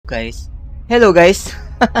guys. Hello guys.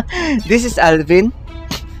 This is Alvin,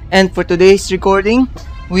 and for today's recording,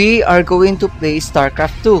 we are going to play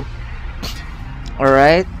StarCraft II.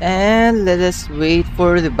 Alright, and let us wait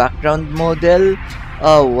for the background model.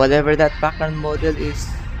 Whatever that background model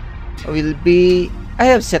is will be.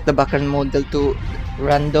 I have set the background model to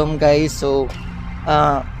random, guys, so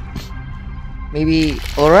maybe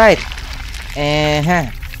alright.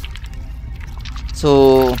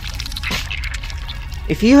 So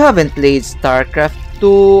if you haven't played StarCraft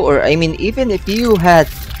 2, or I mean even if you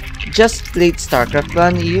had just played StarCraft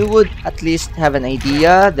 1, you would at least have an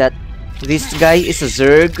idea that this guy is a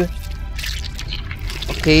Zerg.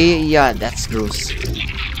 Okay, yeah, that's gross.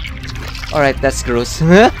 Alright, that's gross.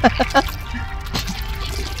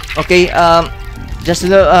 Okay, just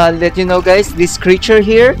to let you know, guys, this creature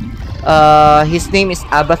here, his name is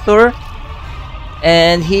Abathur,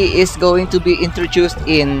 and he is going to be introduced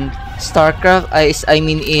in StarCraft, I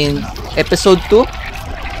mean in episode 2,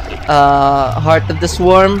 Heart of the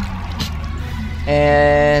Swarm.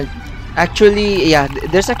 And actually, yeah,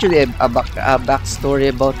 there's actually a backstory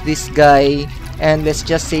about this guy, and let's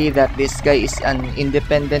just say that this guy is an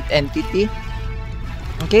independent entity.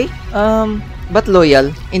 Okay, but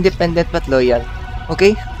loyal, independent but loyal.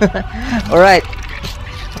 Okay. Alright.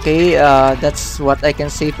 Okay, that's what I can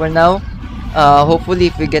say for now. Hopefully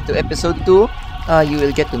if we get to episode 2, you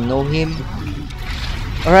will get to know him.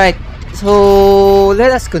 Alright, so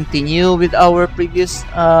let us continue with our previous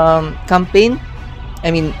campaign. I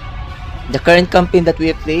mean, the current campaign that we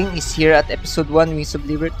are playing is here at episode 1, Wings of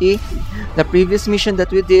Liberty. The previous mission that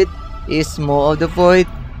we did is Maw of the Void.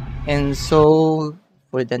 And so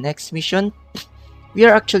for the next mission, we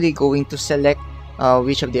are actually going to select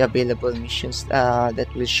which of the available missions that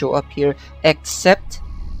will show up here, except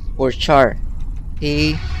for Char.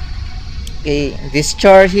 Okay, this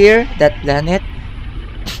Char here, that planet,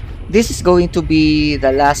 this is going to be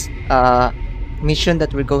the last mission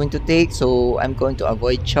that we're going to take, so I'm going to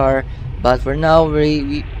avoid Char. But for now,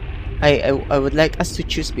 I would like us to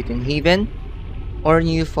choose between Haven or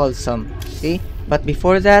New Folsom. Okay, but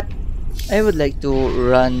before that, I would like to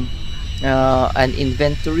run an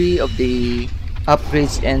inventory of the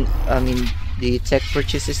upgrades and the tech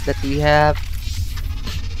purchases that we have.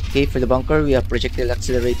 Okay, for the bunker, we have projectile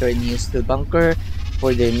accelerator and new steel bunker.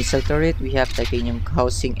 For the missile turret, we have titanium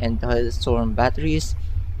housing and storm batteries.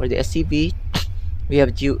 For the SCV, we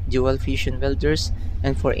have dual fusion welders.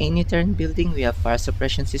 And for any turret building, we have fire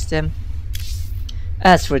suppression system.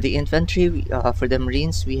 As for the infantry, for the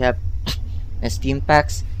marines, we have steam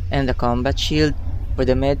packs and the combat shield. For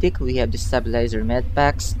the medic, we have the stabilizer med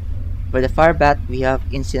packs. For the firebat, we have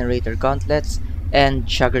incinerator gauntlets and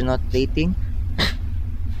juggernaut plating.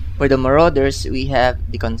 For the marauders, we have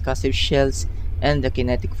the concussive shells and the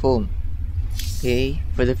kinetic foam. Okay,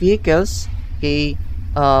 for the vehicles, okay,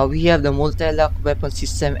 we have the multi-lock weapon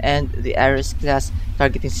system and the Ares class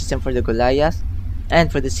targeting system for the Goliath.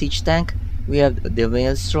 And for the siege tank, we have the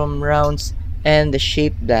maelstrom rounds and the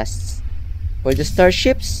shape blasts. For the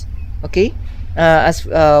starships, okay, as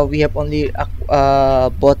we have only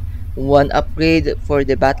bought one upgrade for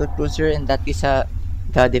the battle cruiser, and that is the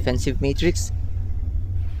defensive matrix.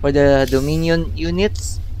 For the Dominion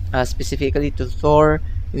units, specifically to Thor,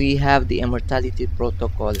 we have the Immortality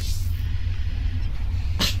Protocol.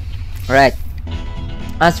 Alright.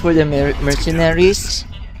 As for the mercenaries,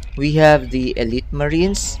 we have the Elite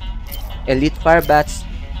Marines, Elite Firebats,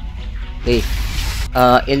 okay,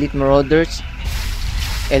 Elite Marauders,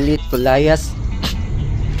 Elite Goliaths,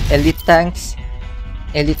 Elite Tanks,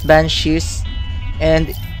 Elite Banshees,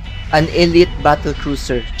 and an Elite Battle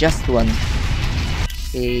Cruiser, just one.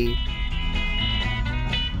 Okay.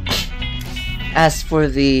 As for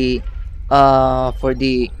the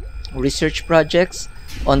research projects,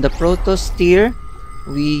 on the Protoss tier,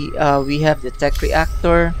 we have the tech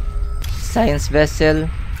reactor, science vessel,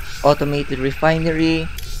 automated refinery,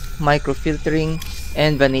 microfiltering,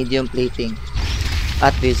 and vanadium plating.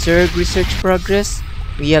 At the Zerg research progress,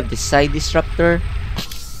 we have the side disruptor,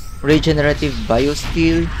 regenerative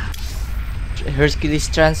biosteel, Hercules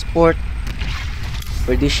transport,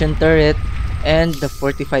 perdition turret, and the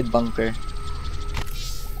fortified bunker.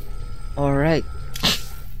 Alright,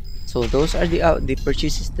 so those are the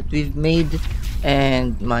purchases that we've made,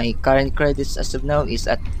 and my current credits as of now is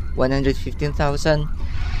at 115,000.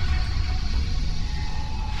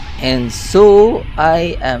 And so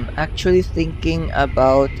I am actually thinking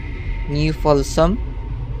about New Folsom.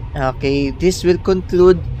 Okay, this will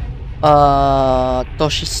conclude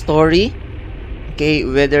Tosh's story. Okay,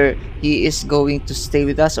 whether he is going to stay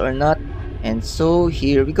with us or not. And so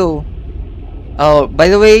here we go. Oh, by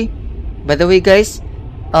the way guys,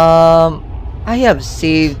 I have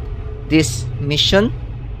saved this mission.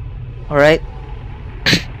 All right,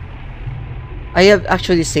 I have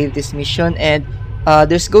actually saved this mission, and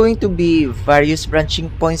there's going to be various branching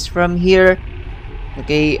points from here.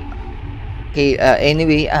 Okay, okay.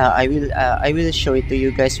 Anyway, I will show it to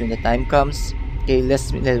you guys when the time comes. Okay, let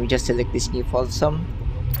me just select this new Folsom.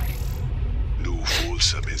 New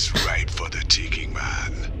Folsom is ripe for the taking,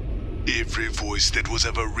 man. Every voice that was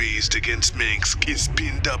ever raised against Minsk is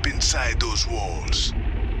pinned up inside those walls.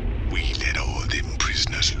 We let all them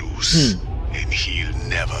prisoners loose, and he'll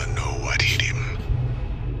never know what hit him.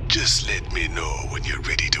 Just let me know when you're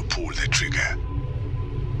ready to pull the trigger.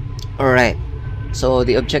 Alright, so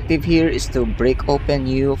the objective here is to break open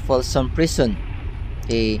New Folsom Prison.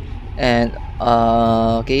 Okay, and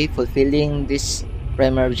okay, fulfilling this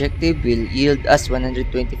primary objective will yield us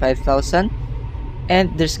 125,000,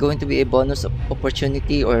 and there's going to be a bonus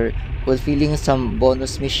opportunity, or fulfilling some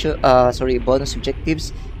bonus mission, bonus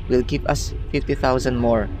objectives will give us 50,000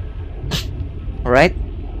 more. Alright,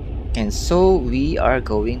 and so we are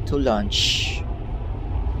going to launch.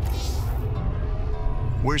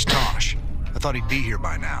 Where's Tosh? I thought he'd be here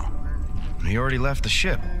by now. He already left the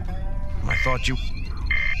ship. I thought you...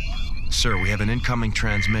 Sir, we have an incoming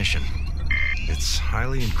transmission. It's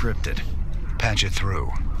highly encrypted. Patch it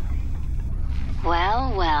through.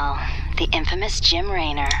 Well, well. The infamous Jim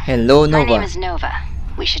Raynor. Hello, Nova. My name is Nova.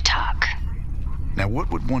 We should talk. Now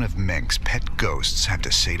what would one of Mink's pet ghosts have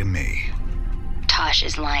to say to me? Tosh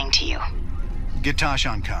is lying to you. Get Tosh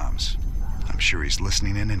on comms. I'm sure he's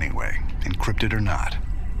listening in anyway, encrypted or not.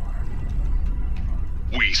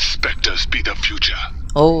 We Spectres be the future.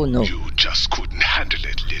 Oh no. You just couldn't handle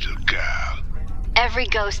it, little girl. Every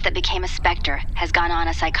ghost that became a Spectre has gone on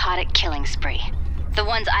a psychotic killing spree. The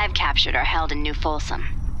ones I've captured are held in New Folsom.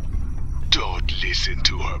 Don't listen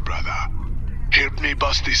to her, brother. Help me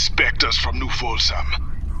bust these Spectres from New Folsom,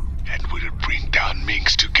 and we'll bring down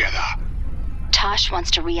Minks together. Tosh wants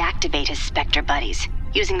to reactivate his Spectre buddies,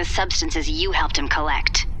 using the substances you helped him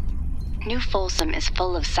collect. New Folsom is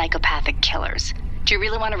full of psychopathic killers. Do you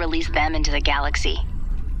really want to release them into the galaxy?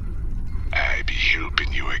 I be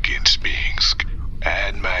helping you against Minsk,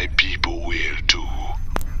 and my people will too.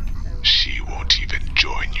 She won't even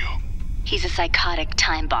join you. He's a psychotic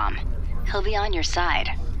time bomb. He'll be on your side,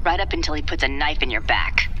 right up until he puts a knife in your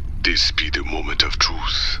back. This be the moment of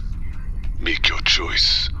truth. Make your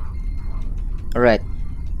choice. Alright.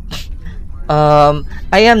 I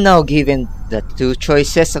am now given the two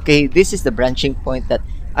choices. Okay, this is the branching point that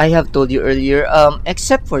I have told you earlier.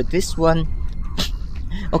 Except for this one.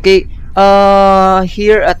 Okay,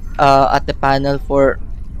 here at the panel for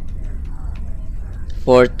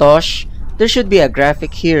Tosh, there should be a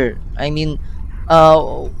graphic here. I mean,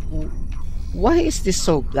 why is this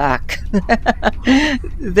so black?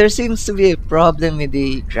 There seems to be a problem with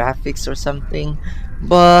the graphics or something,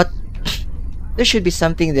 but there should be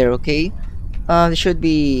something there. Okay, there should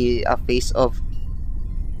be a face of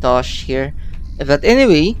Tosh here. But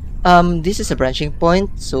anyway, this is a branching point.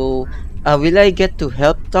 So, will I get to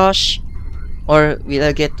help Tosh, or will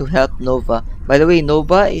I get to help Nova? By the way,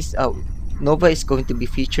 Nova is going to be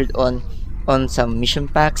featured on some mission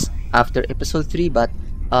packs after episode 3, but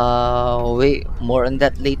way more on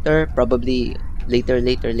that later, probably later.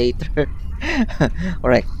 All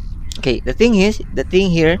right. Okay. The thing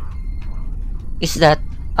here is that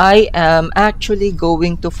I am actually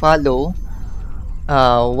going to follow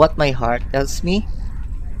what my heart tells me,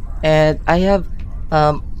 and I have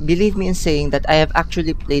believe me in saying that I have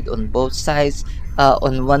actually played on both sides.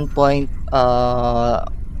 On one point,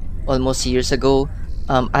 almost years ago,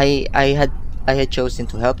 I had chosen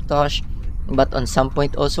to help Tosh, but on some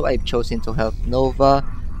point also I've chosen to help Nova,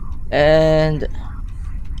 and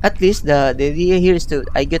at least the idea here is to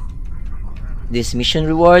I get these mission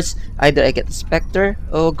rewards. Either I get a Spectre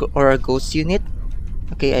or a Ghost unit.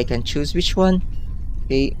 Okay, I can choose which one.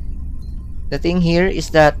 Okay, the thing here is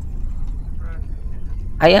that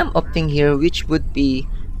I am opting here which would be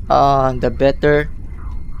the better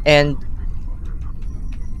and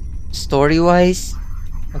story-wise.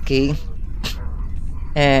 Okay,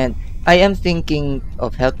 and I am thinking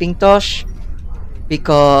of helping Tosh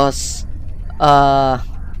because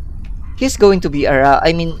he's going to be around.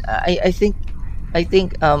 I mean, I think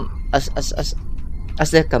as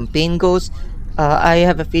the campaign goes, I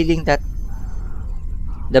have a feeling that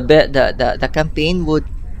the campaign would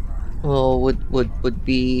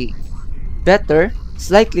be better,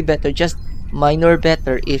 slightly better, just minor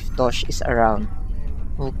better if Tosh is around.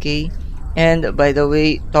 Okay, and by the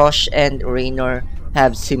way, Tosh and Raynor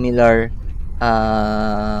have similar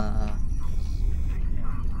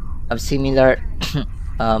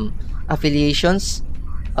affiliations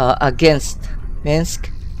against Minsk,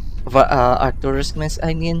 Arcturus Minsk,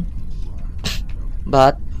 I mean.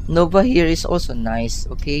 But Nova here is also nice,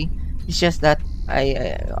 okay? It's just that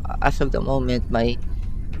as of the moment, I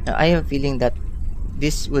have a feeling that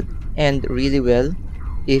this would end really well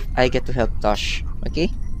if I get to help Tosh, okay?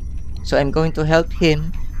 So I'm going to help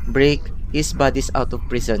him break his buddies out of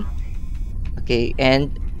prison, okay?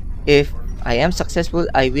 And if I am successful,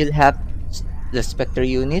 I will have the Spectre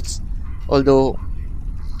units, although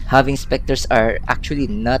having Spectres are actually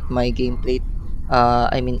not my gameplay,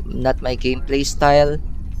 not my gameplay style,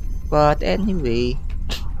 but anyway,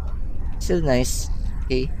 still nice,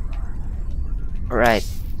 okay? Alright,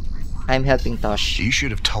 I'm helping Tosh. You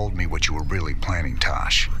should have told me what you were really planning,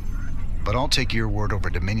 Tosh. But I'll take your word over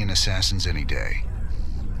Dominion assassins any day.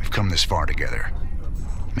 We've come this far together.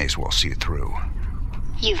 May as well see it through.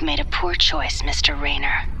 You've made a poor choice, Mr.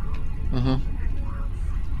 Rayner.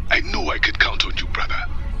 I knew I could count on you, brother.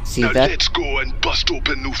 See now that? let's go and bust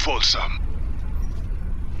open New Folsom.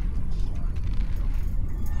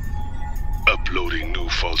 Uploading New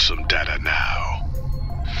Folsom data now.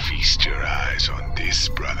 Feast your eyes on this,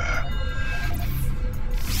 brother.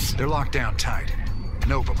 They're locked down tight.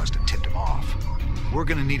 Nova must have tipped them off. We're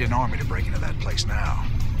gonna need an army to break into that place now.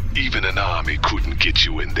 Even an army couldn't get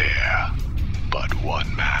you in there. But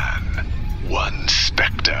one man, one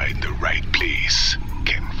Spectre in the right place,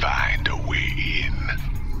 can find a way in.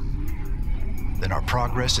 Then our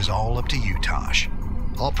progress is all up to you, Tosh.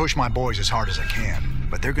 I'll push my boys as hard as I can,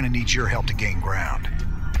 but they're gonna need your help to gain ground.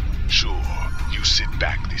 Sure, you sit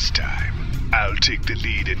back this time. I'll take the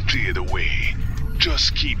lead and clear the way.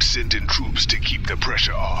 Just keep sending troops to keep the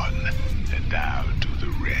pressure on, and I'll do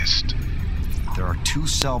the rest. There are 2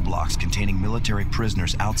 cell blocks containing military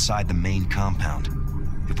prisoners outside the main compound.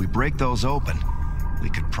 If we break those open, we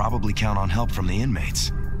could probably count on help from the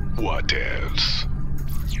inmates. What else?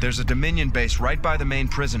 There's a Dominion base right by the main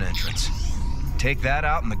prison entrance. Take that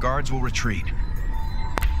out and the guards will retreat.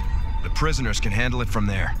 The prisoners can handle it from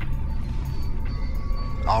there.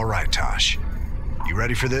 All right, Tosh. You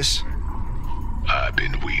ready for this? I've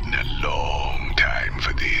been waiting a long time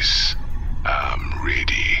for this. I'm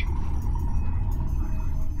ready.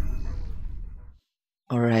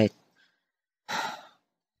 Alright.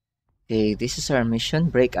 Okay, this is our mission,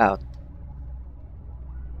 Breakout.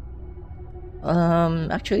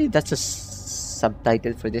 Actually, that's a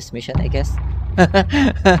subtitle for this mission, I guess.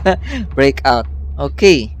 Breakout.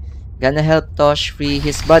 Okay, gonna help Tosh free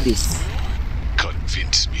his buddies.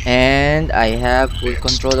 Convince me. And I have full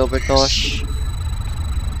control over Tosh.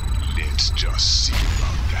 Let's just see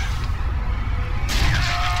about that.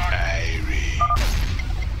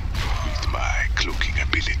 With my cloaking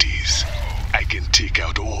abilities, I can take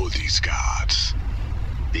out all these guards.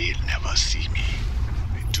 They'll never see me.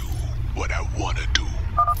 I do what I want to do.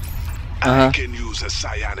 I can use a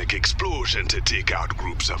psionic explosion to take out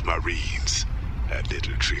groups of Marines. A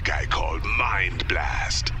little trick I call Mind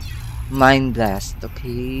Blast. Mind Blast,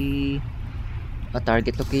 okay. A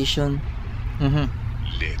target location.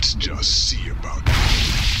 Let's just see about that.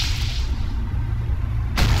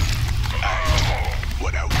 I do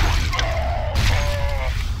what I want to do.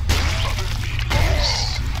 Maybe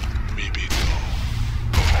yes, maybe no.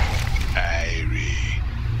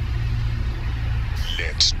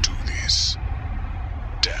 Let's do this.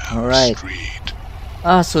 Down Alright. street.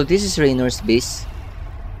 So this is Raynor's base.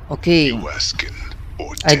 Okay. You asking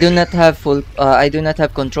or I do not telling?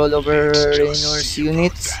 have control over Let's just Raynor's see about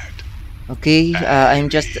units. that. Okay, I'm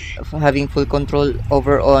just having full control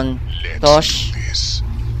over on Let's Tosh. do this.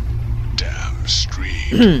 Damn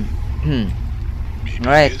street. Maybe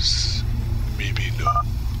Right. yes, maybe no.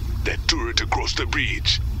 That turret across the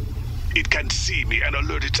bridge. It can see me and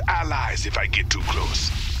alert its allies if I get too close,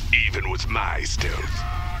 even with my stealth.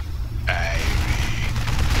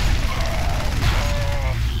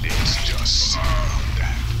 Let's just see about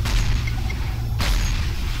that.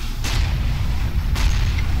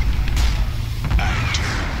 I do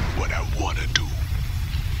what I want to do.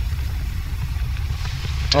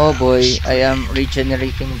 Oh boy, I am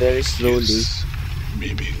regenerating very slowly. Yes,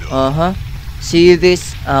 maybe no. See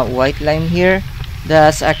this white line here?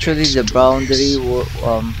 That's actually the boundary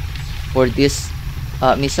for this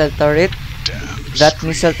missile turret. Damn That straight.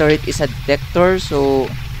 missile turret is a detector, so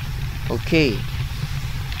okay.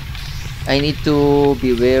 I need to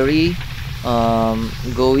be wary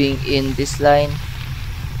going in this line.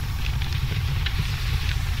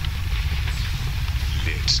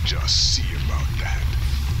 Let's just see about that.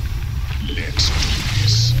 Let's do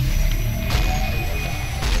this.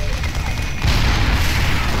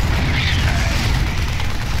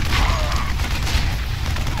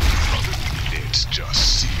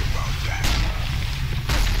 just see about that.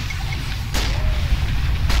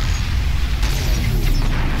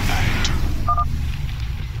 I do.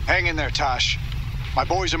 Hang in there, Tosh. My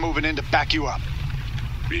boys are moving in to back you up.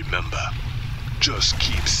 Remember, just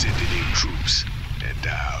keep sending in troops, and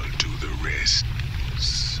I'll do the rest.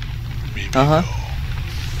 Maybe no.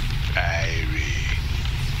 Irie.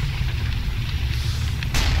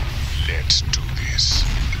 Let's do this.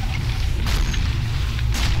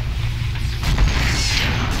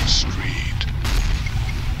 Down street.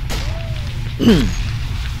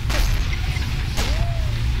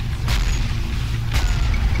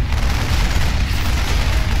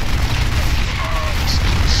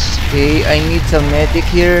 Okay, I need some medic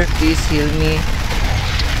here. Please heal me.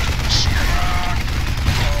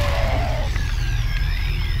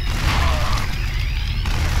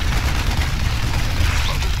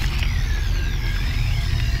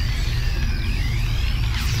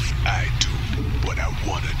 I do what I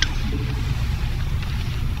wanna do.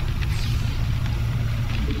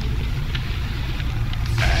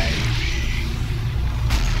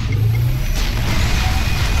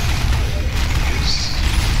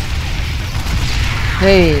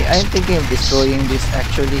 Hey, I'm thinking of destroying this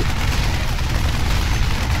actually.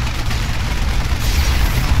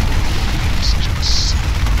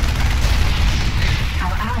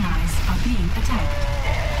 Our allies are being attacked.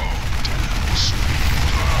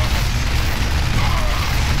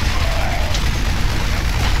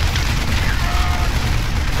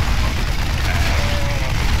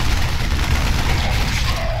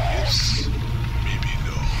 Yes, maybe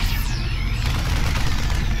no.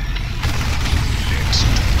 Let's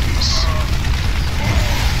do this.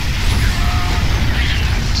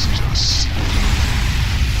 Let's just see.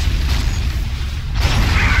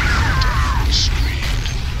 Down the street.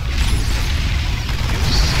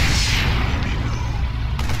 Yes, maybe no.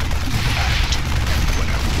 I do what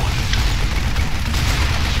I want to do.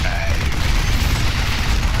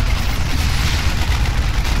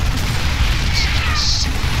 Let's just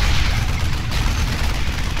see.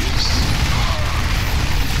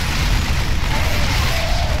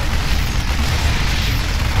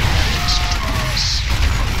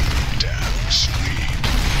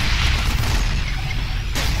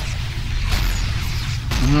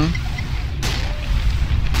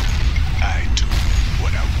 I do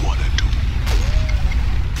what I wanna do.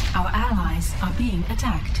 Our allies are being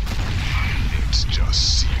attacked. Let's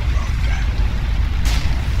just see about that.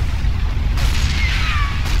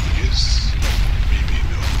 Yes, maybe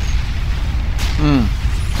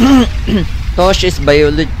no. Tosh is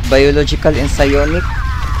biological and psionic.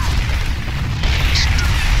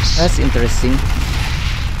 That's interesting.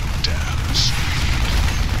 Down the street.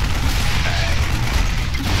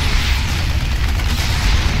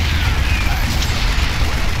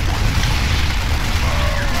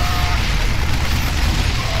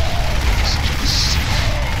 Let's just see.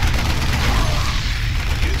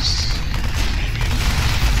 Yes, maybe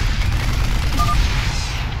no.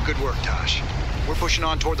 Good work, Tosh. We're pushing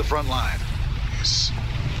on toward the front line. Yes.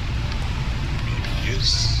 Maybe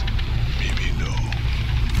yes, maybe no.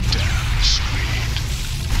 Down the street.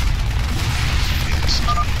 Yes.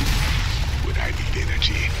 When I need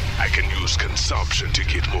energy, I can use consumption to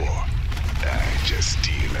get more. I just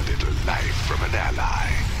steal a little life from an ally.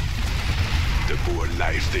 The more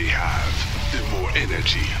life they have, the more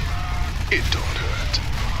energy. It don't hurt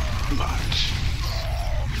much.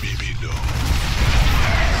 Maybe no.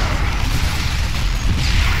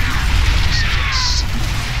 Let's just see.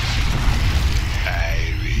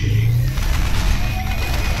 Irie.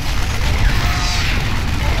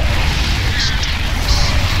 Let's do this.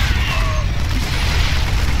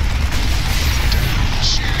 Down the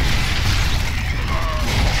street.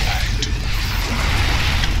 I do what I want to do.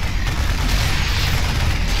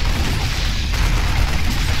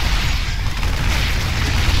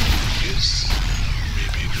 Yes,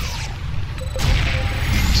 maybe no.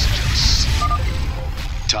 Let's just see.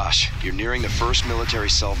 Tosh, you're nearing the first military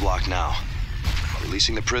cell block now.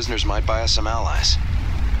 Releasing the prisoners might buy us some allies.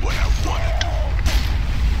 What I wanna do.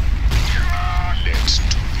 Let's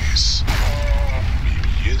do this. Maybe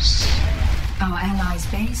yes. Our allies'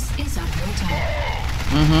 base is under attack.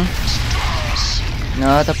 Let's do this.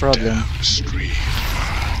 Not a problem. Down the street.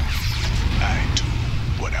 I do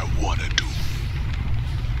what I wanna do.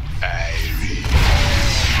 Irie.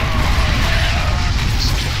 Let's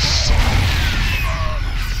just see.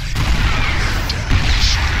 Down the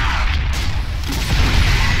street.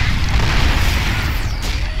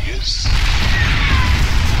 Yes.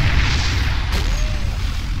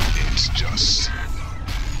 It's just.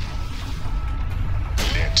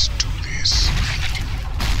 Let's do this.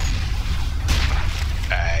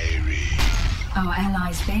 Our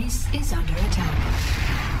allies' base is under attack.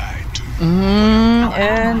 I do. Our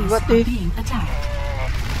And allies what are if... being attacked.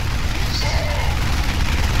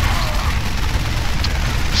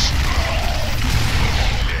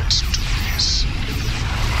 Let's do this.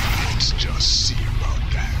 Let's just see about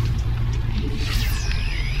that.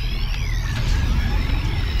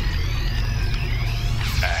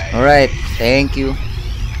 Alright, thank you.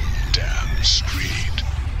 Damn straight.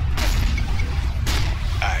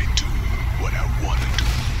 I do what I want to do.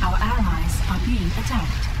 Our allies are being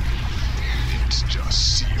attacked. Let's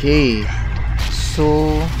just see Okay, about that.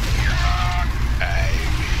 so...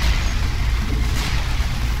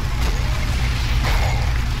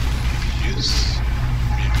 Yes,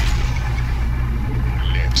 maybe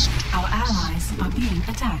no. Let's do Our allies are being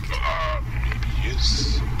attacked. maybe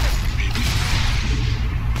yes, maybe no.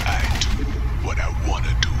 I do what I want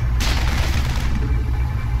to do.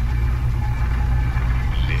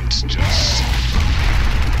 Let's just see.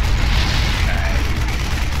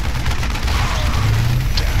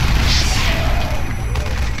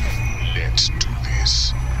 Let's do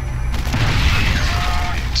this.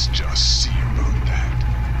 Let's just see about that.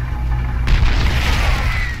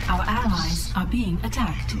 Our allies are being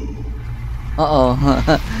attacked. Uh-oh.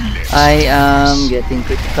 I am getting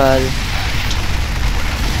critical.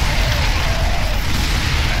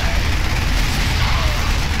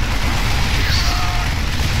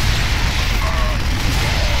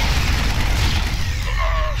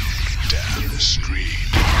 Damn straight.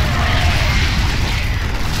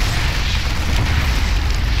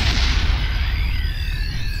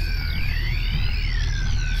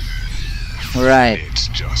 Right. Let's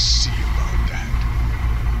just see about that.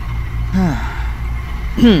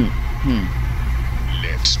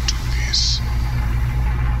 Let's do this.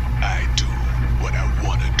 I do what I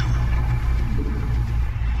want to do.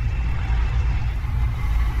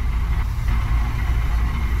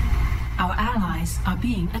 Our allies are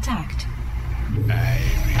being attacked.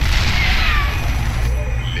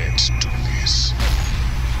 Let's do this.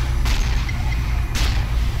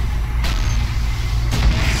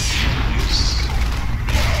 Yes.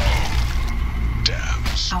 Damn.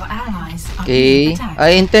 Our allies are Okay, being attacked. I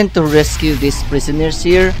intend to rescue these prisoners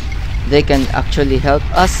here. They can actually help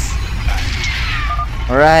us.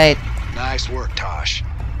 Alright, Nice work, Tosh.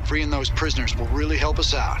 Freeing those prisoners will really help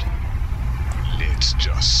us out. Let's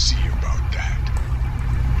just see about that.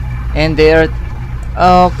 and they are...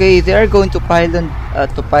 Okay, they are going to pilot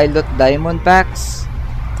Diamondbacks.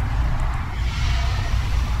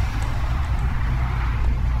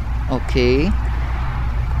 Okay.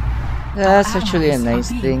 That's Our actually a allies are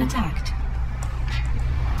nice being thing. attacked.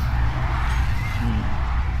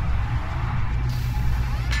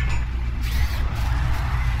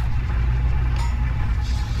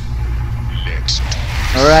 Let's do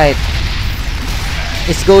Alright.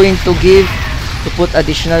 It's going to put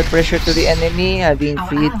additional pressure to the enemy, having Our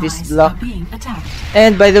freed this allies block. are being attacked.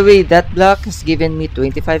 And by the way, that block has given me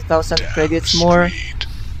 25,000 damn credits more. straight.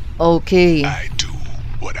 Okay. I do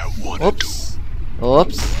what I want to do. Oops.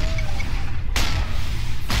 Oops.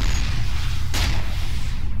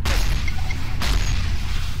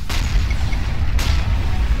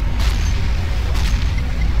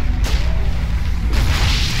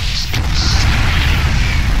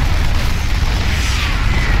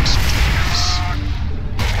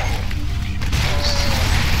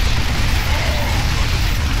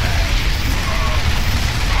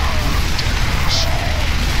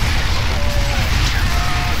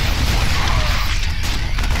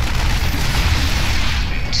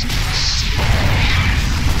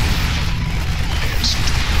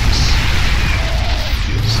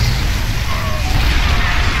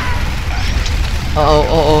 Uh-oh,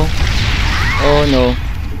 uh-oh. Oh no.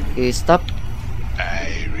 Okay, stop.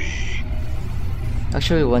 Irie.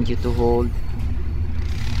 Actually, I want you to hold.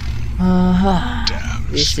 Damn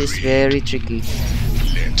This is straight. very tricky.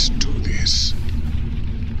 Let's do this.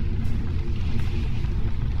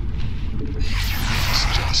 Let's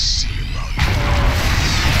just see about that.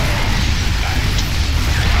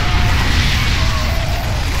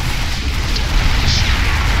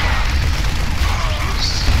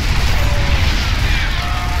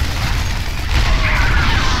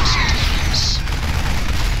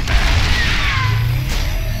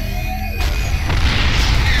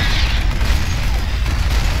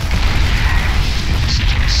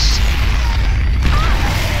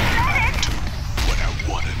 What I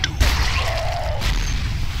wanna do.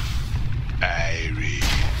 Irie.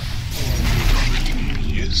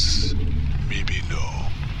 Yes, maybe no.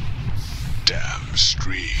 Damn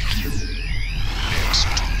straight. Let's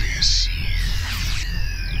do this.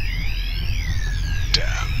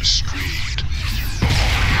 Damn straight.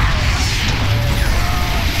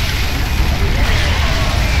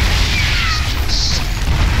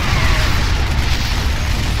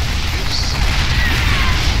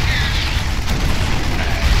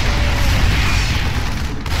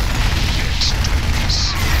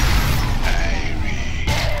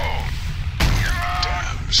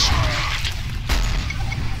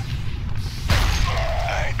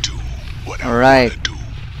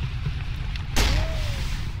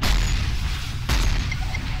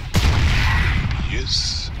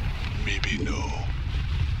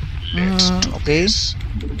 Okay.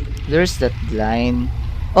 There's that line.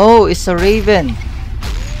 Oh, it's a raven.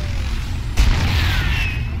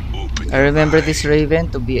 I remember this raven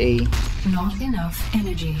to be a... Not enough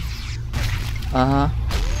energy. Uh-huh.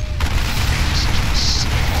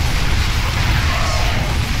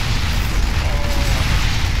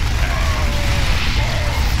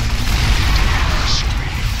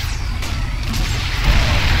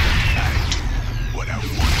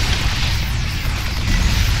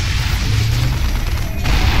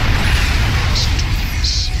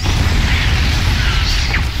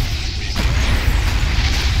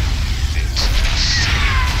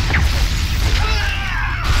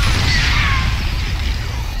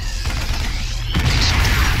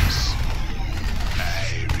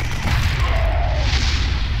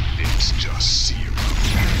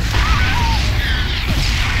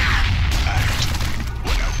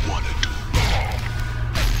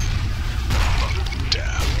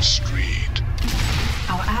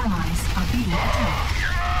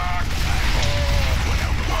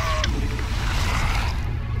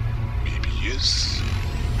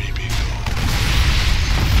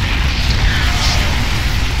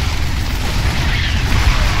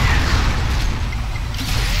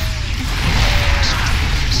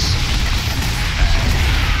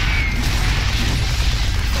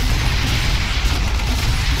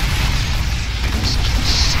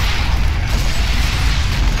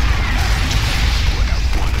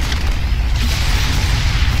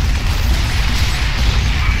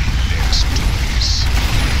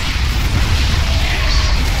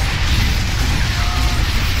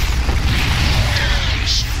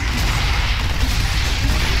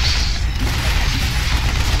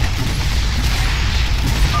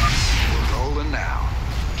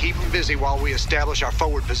 While we establish our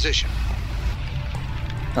forward position.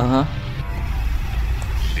 Uh-huh.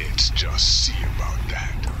 Let's just see about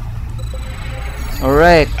that.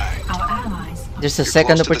 Alright. Our allies. There's a You're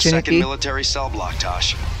second close to the second opportunity. military cell block,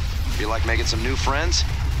 Tosh. Feel like making some new friends?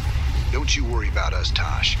 Don't you worry about us,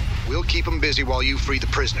 Tosh. We'll keep them busy while you free the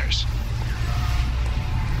prisoners.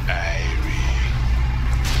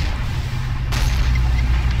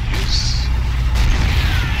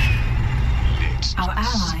 Our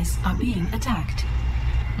allies are being attacked.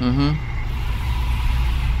 Mm-hmm.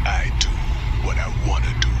 I do what I want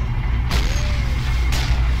to do.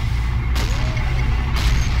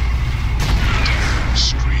 Damn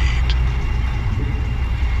straight.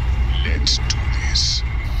 Let's do this.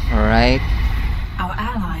 Alright. Our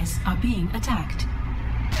allies are being attacked.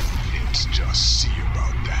 Let's just see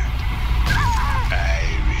about that.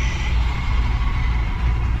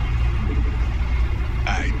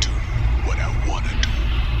 I do what I want to do.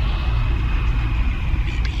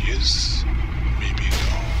 Maybe yes, maybe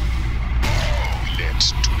no.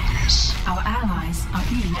 Let's do this. Our allies are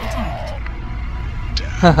being attacked.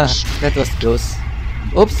 Damn That was close.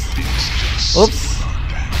 Oops. Let's just see Oops. about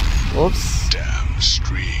that. Oops. Damn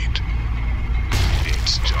straight.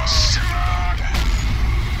 Let's just see about that.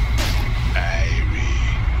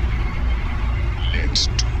 Let's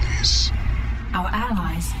do this. Our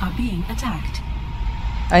allies are being attacked.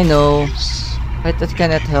 I know. Yes, But that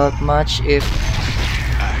cannot help much if...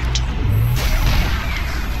 I do.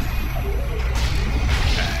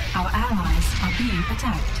 Our allies are being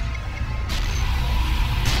attacked.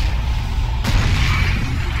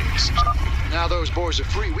 Now those boys are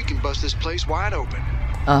free, we can bust this place wide open.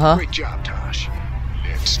 Uh-huh. Great job, Tosh.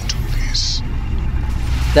 Let's do this.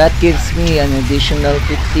 That gives me an additional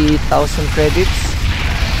 50,000 credits.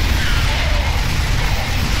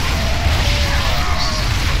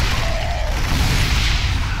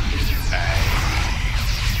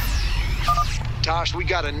 Tosh, we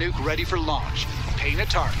got a nuke ready for launch. Paint a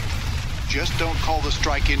target. Just don't call the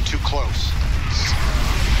strike in too close.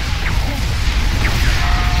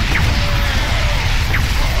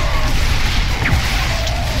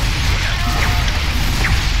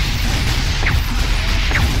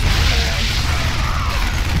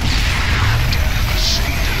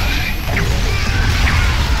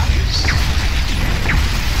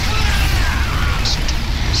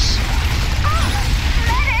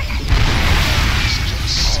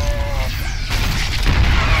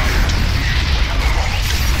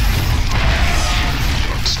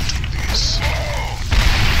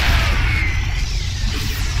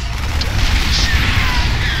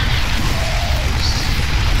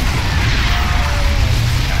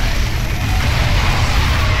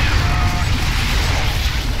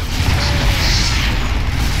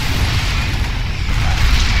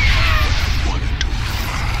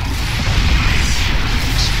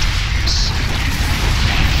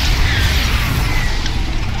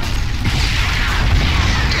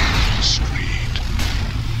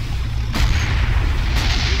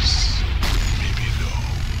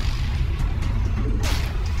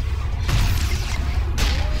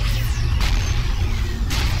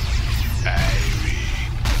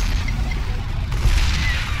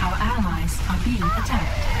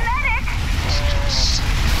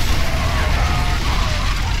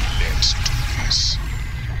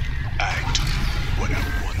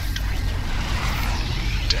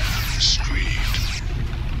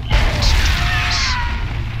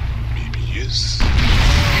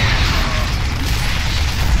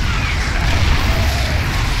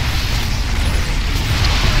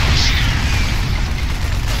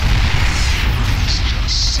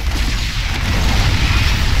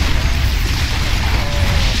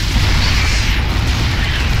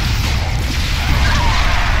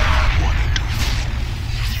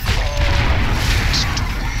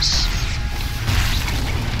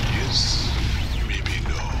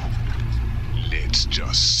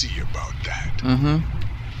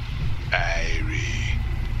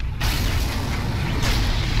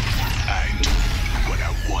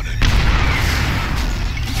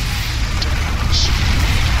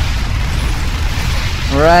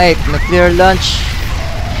 Alright, nuclear launch.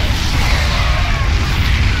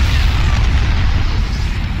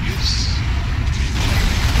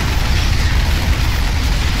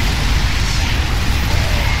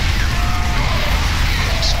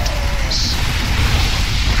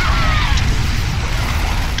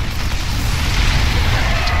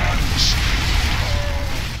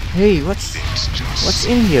 Hey, what's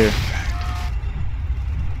in here?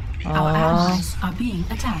 Our allies are being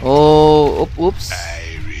attacked. Oh, oops.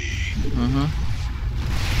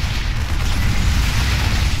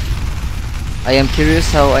 I am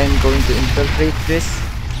curious how I am going to infiltrate this.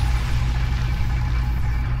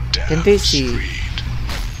 Can they see?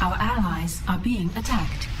 Our allies are being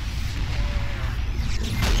attacked.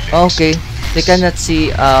 Okay, they cannot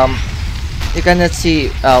see. They cannot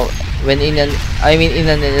see. When in an, in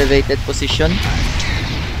an elevated position.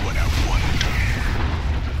 What I wonder.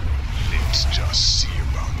 Let's just see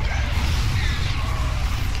about that.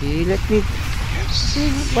 Okay, let me see.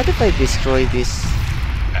 What if I destroy this?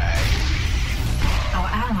 Our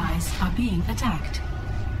allies are being attacked.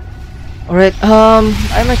 Alright, I'm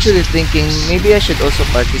actually thinking maybe I should also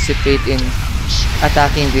participate in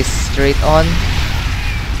attacking this straight on.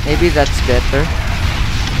 Maybe that's better.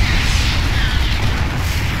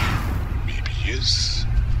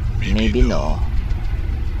 Maybe no.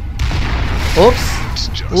 Oops!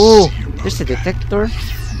 Ooh, there's a detector.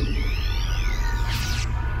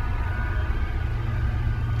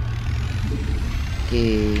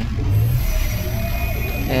 Okay.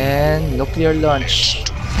 And nuclear launch.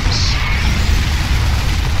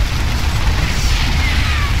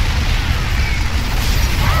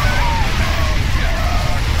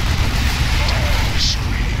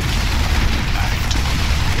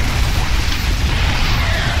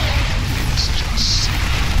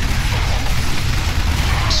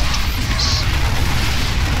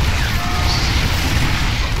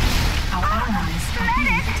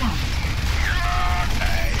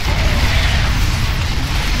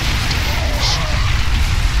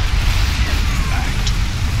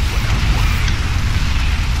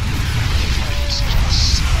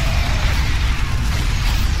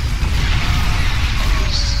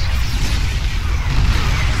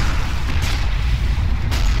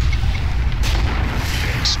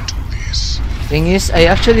 Thing is, I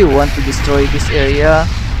actually want to destroy this area.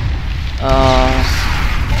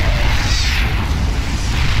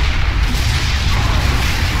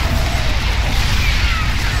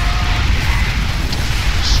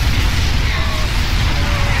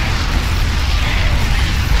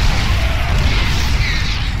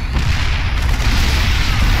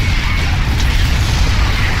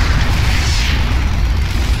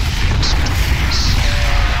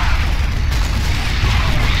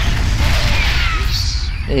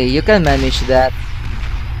 Hey, you can manage that.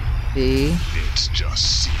 See? Let's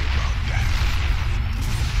just see about that.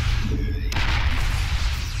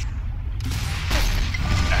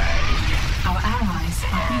 Our allies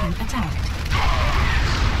are being attacked.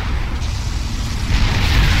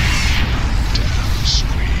 Damn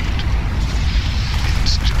straight.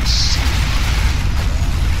 Let's just see.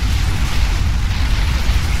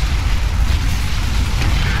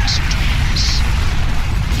 Let's do this.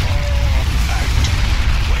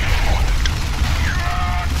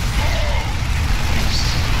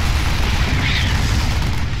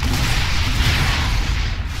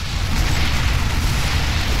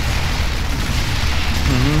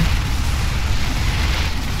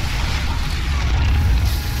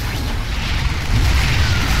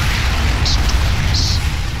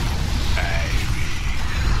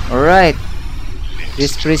 Alright.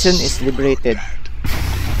 This prison is liberated.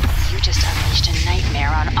 You just unleashed a nightmare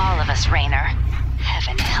on all of us, Raynor.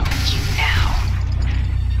 Heaven help you now.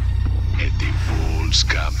 Let the walls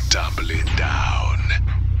come tumbling down.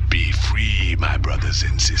 Be free, my brothers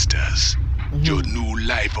and sisters. Your new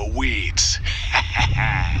life awaits.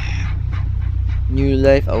 New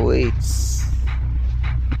life awaits.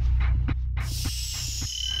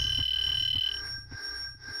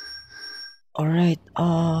 Alright,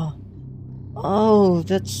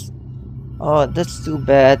 that's too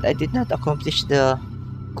bad. I did not accomplish the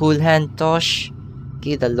cool hand tosh.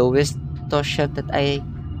 Okay, the lowest tosh shot that I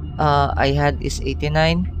had is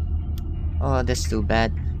 89. Oh, that's too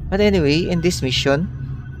bad. But anyway, in this mission,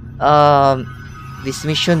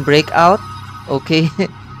 breakout, okay,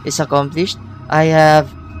 is accomplished. I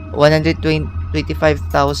have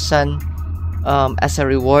 125,000 as a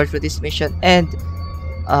reward for this mission, and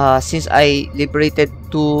since I liberated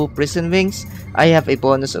 2 prison wings, I have a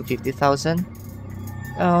bonus of 50,000.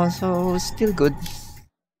 So still good.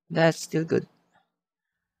 That's still good.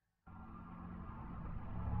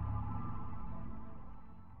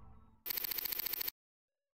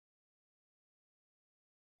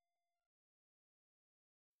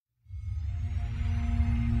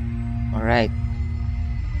 Alright.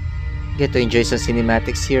 Get to enjoy some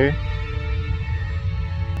cinematics here.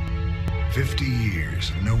 50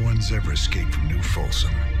 years, and no one's ever escaped from New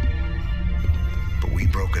Folsom. But we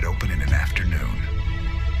broke it open in an afternoon.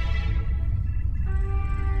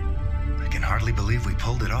 I can hardly believe we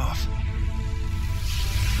pulled it off.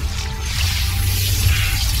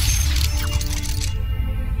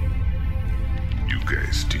 You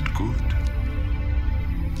guys did good.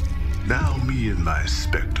 Now me and my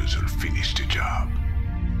Spectres will finish the job.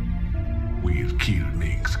 We'll kill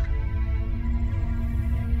Minsk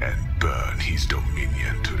and burn his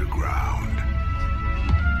dominion to the ground.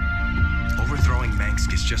 Overthrowing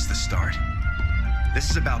Minsk is just the start. This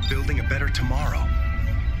is about building a better tomorrow.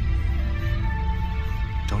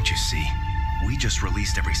 Don't you see? We just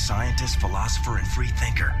released every scientist, philosopher, and free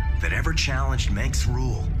thinker that ever challenged Minsk's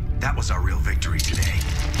rule. That was our real victory today.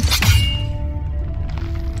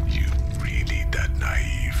 You really that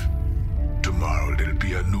naive? Tomorrow there'll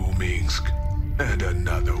be a new Minsk, and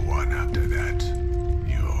another one after that.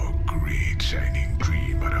 Your great shining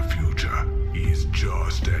dream of the future is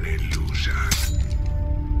just an illusion.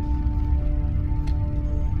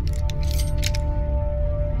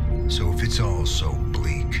 So if it's all so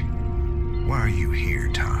bleak, why are you here,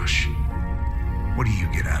 Tosh? What do you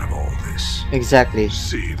get out of all this? Exactly.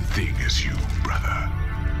 Same thing as you, brother.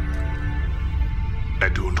 I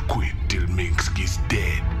don't quit till Minsk is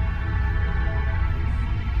dead.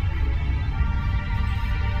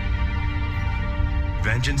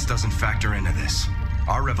 Vengeance doesn't factor into this.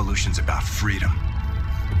 Our revolution's about freedom.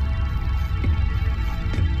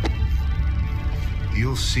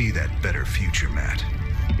 You'll see that better future, Matt.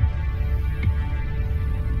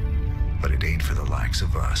 But it ain't for the likes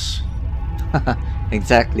of us.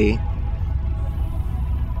 Exactly.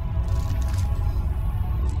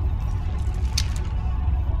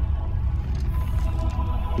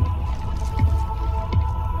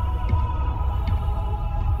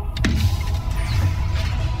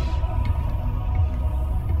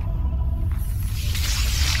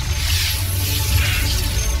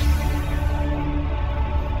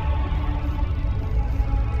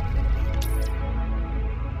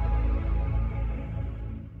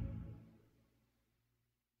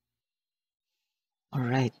 All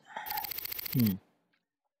right.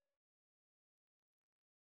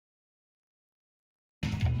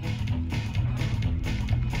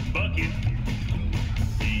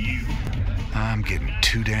 I'm getting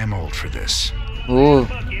too damn old for this. Ooh.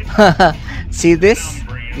 See this?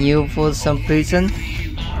 New Folsom Prison?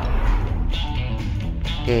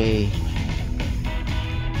 Okay.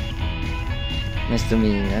 Nice to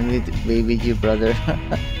meet you. I'm with you, brother.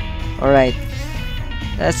 Alright.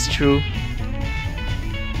 That's true.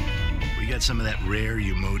 We got some of that rare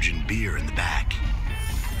Umojan beer in the back.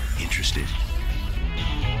 Interested?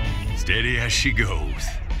 Steady as she goes.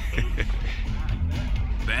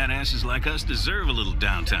 Badasses like us deserve a little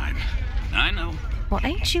downtime. I know. Well,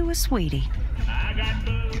 ain't you a sweetie?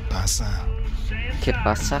 ¿Qué pasa? ¿Qué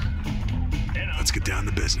pasa? Let's get down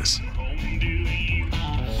to business.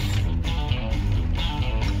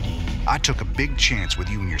 I took a big chance with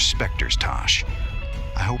you and your Spectres, Tosh.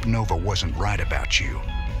 I hope Nova wasn't right about you.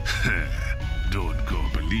 Don't go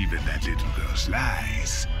believing that little girl's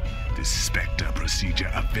lies. The Spectre procedure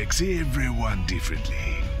affects everyone differently.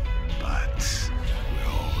 But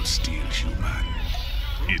we're all still human.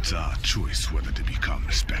 It's our choice whether to become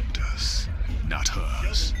Spectres. Not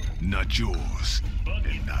hers, not yours,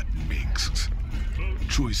 and not Minsk's.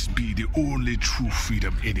 Choice be the only true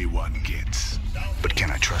freedom anyone gets. But can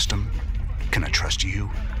I trust him? Can I trust you?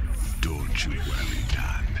 Don't you worry,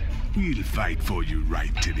 Don. We'll fight for you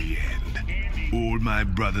right to the end. All my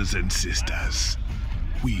brothers and sisters,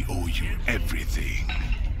 we owe you everything.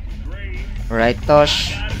 Right,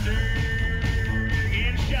 Tosh?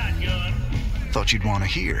 Thought you'd want to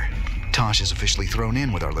hear. Tosh is officially thrown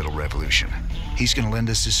in with our little revolution. He's gonna lend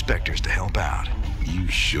us his Spectres to help out. You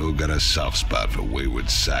sure got a soft spot for wayward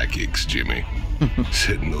psychics, Jimmy.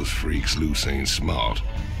 Setting those freaks loose ain't smart.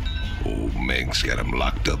 Old Minx got him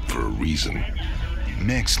locked up for a reason.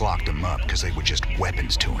 Minx locked them up because they were just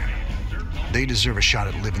weapons to him. They deserve a shot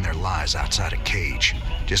at living their lives outside a cage,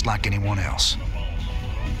 just like anyone else.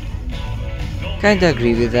 Kinda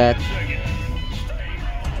agree with that.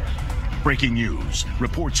 Breaking news.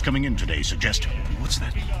 Reports coming in today suggest... What's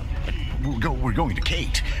that? We're going to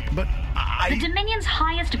Kate. But The Dominion's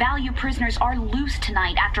highest value prisoners are loose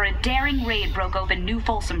tonight after a daring raid broke open New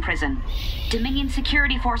Folsom Prison. Dominion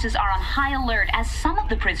security forces are on high alert as some of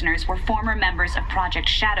the prisoners were former members of Project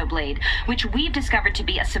Shadowblade, which we've discovered to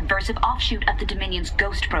be a subversive offshoot of the Dominion's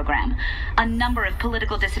Ghost program. A number of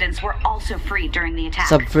political dissidents were also freed during the attack.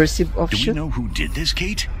 Subversive Do we offshoot? know who did this,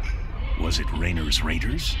 Kate? Was it Raynor's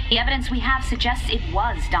Raiders? The evidence we have suggests it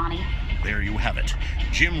was, Donnie. There you have it.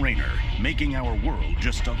 Jim Raynor, making our world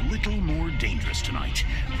just a little more dangerous tonight.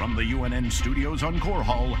 From the UNN studios on Core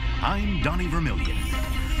Hall, I'm Donnie Vermillion.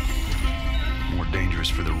 More dangerous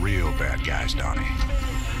for the real bad guys, Donnie.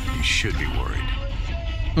 You should be worried.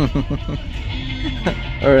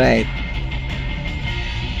 Alright.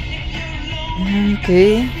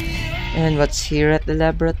 Okay. And what's here at the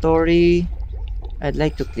laboratory? I'd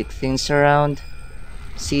like to click things around.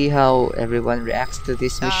 See how everyone reacts to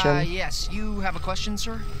this mission. Yes, you have a question,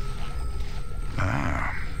 sir?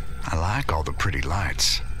 I like all the pretty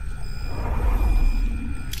lights.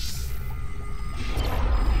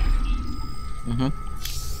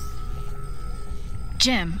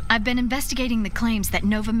 Jim, I've been investigating the claims that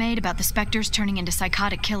Nova made about the Spectres turning into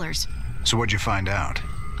psychotic killers. So what'd you find out?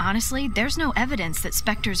 Honestly, there's no evidence that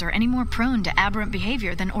Spectres are any more prone to aberrant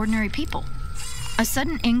behavior than ordinary people. A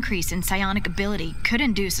sudden increase in psionic ability could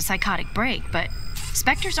induce a psychotic break, but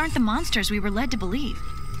Spectres aren't the monsters we were led to believe.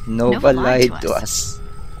 Nova lied to us.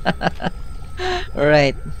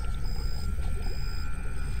 Alright.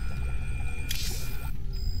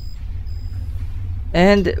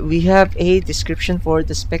 And we have a description for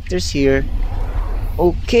the Spectres here.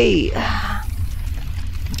 Okay.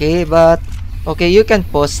 Okay, but okay, you can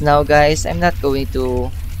pause now, guys. I'm not going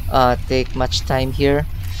to take much time here.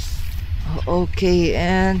 Okay,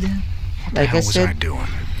 and like I said,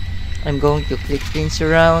 I'm going to click things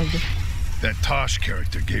around. That Tosh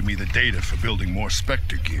character gave me the data for building more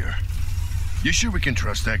Spectre gear. You sure we can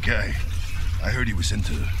trust that guy? I heard he was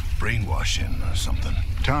into brainwashing or something.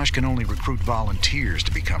 Tosh can only recruit volunteers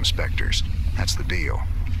to become Spectres. That's the deal.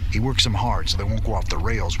 He works them hard so they won't go off the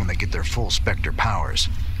rails when they get their full Spectre powers.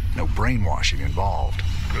 No brainwashing involved.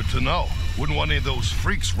 Good to know. Wouldn't want any of those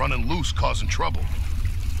freaks running loose causing trouble.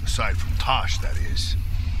 Aside from Tosh, that is.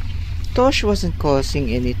 Tosh wasn't causing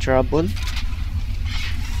any trouble.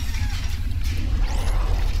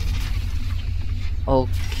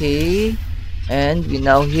 Okay. And we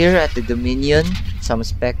now here at the Dominion some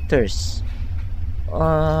Spectres.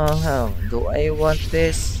 How do I want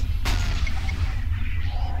this?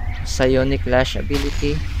 Psionic Lash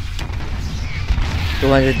ability.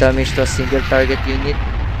 200 damage to a single target unit.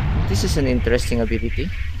 This is an interesting ability.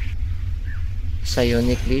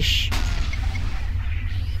 Psionic Leash.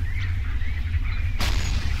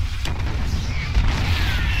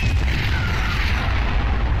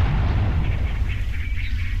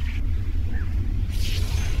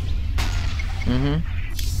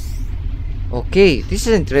 Okay, this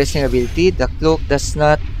is an interesting ability. The cloak does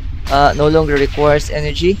not no longer requires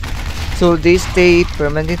energy, so they stay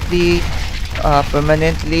permanently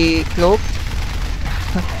cloaked.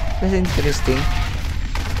 That's interesting.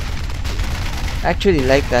 Actually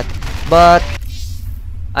like that, but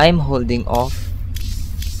I'm holding off.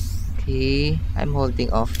 Okay, I'm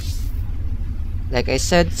holding off. Like I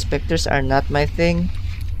said, Spectres are not my thing,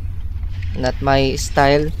 not my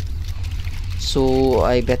style, so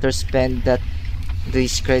I better spend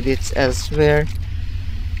these credits elsewhere.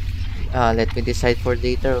 Let me decide for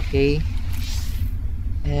later. Okay.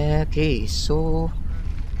 Okay, so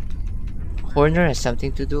Horner has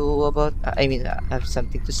something to do about I have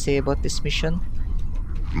something to say about this mission.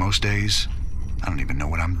 Most days, I don't even know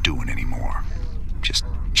what I'm doing anymore. Just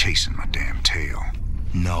chasing my damn tail.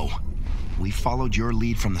 No. We followed your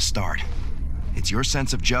lead from the start. It's your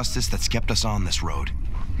sense of justice that's kept us on this road.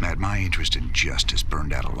 Matt, my interest in justice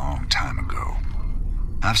burned out a long time ago.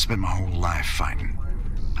 I've spent my whole life fighting.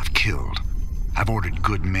 I've killed. I've ordered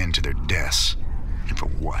good men to their deaths. And for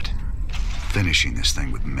what? Finishing this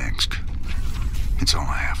thing with Minsk. It's all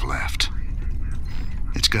I have left.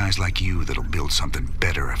 It's guys like you that'll build something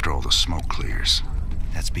better after all the smoke clears.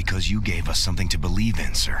 That's because you gave us something to believe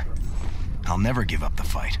in, sir. I'll never give up the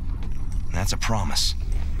fight. That's a promise.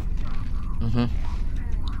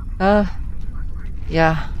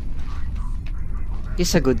 Yeah.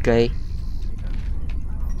 He's a good guy.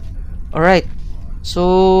 Alright.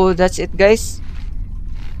 So that's it, guys.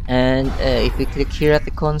 And if we click here at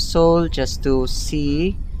the console just to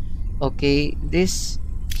see, okay, this,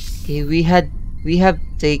 okay, we have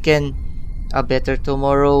taken a Better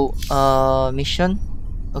Tomorrow mission,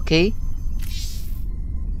 okay,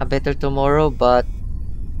 a Better Tomorrow, but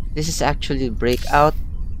this is actually Breakout.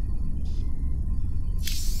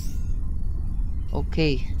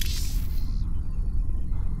 Okay.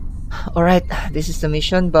 Alright, this is the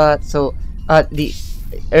mission, but so the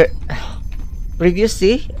er,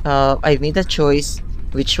 previously I made a choice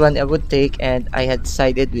which one I would take, and I had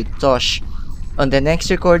sided with Tosh. On the next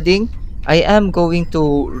recording, I am going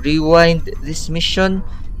to rewind this mission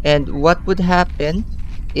and what would happen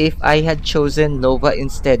if I had chosen Nova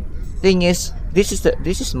instead. Thing is, this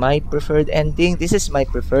is my preferred ending. This is my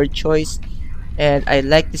preferred choice, and I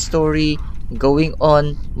like the story going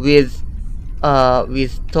on with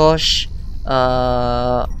Tosh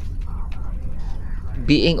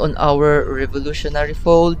being on our revolutionary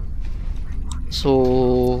fold.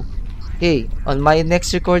 So, hey, on my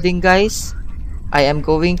next recording, guys, I am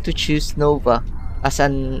going to choose Nova as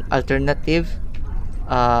an alternative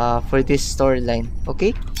for this storyline.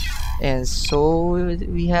 Okay, and so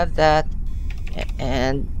we have that,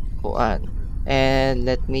 and go on. And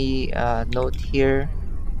let me note here.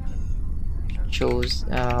 Chose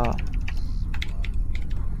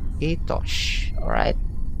Itosh. Alright.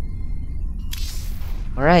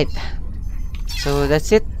 Alright. So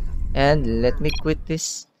that's it. And let me quit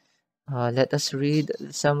this. Let us read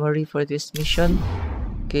the summary for this mission.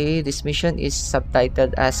 Okay, this mission is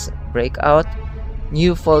subtitled as Breakout.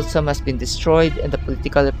 New Folsom has been destroyed and the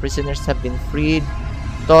political prisoners have been freed.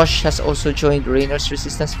 Tosh has also joined Raynor's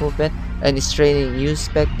resistance movement and is training new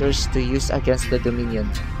specters to use against the Dominion.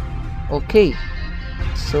 Okay,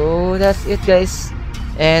 so that's it, guys,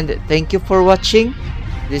 and thank you for watching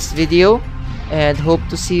this video, and hope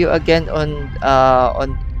to see you again on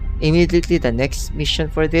immediately the next mission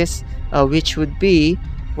for this, which would be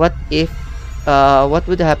what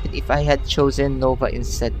would happen if I had chosen Nova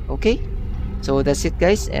instead. Okay, so that's it,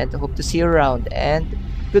 guys, and hope to see you around, and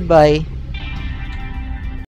goodbye.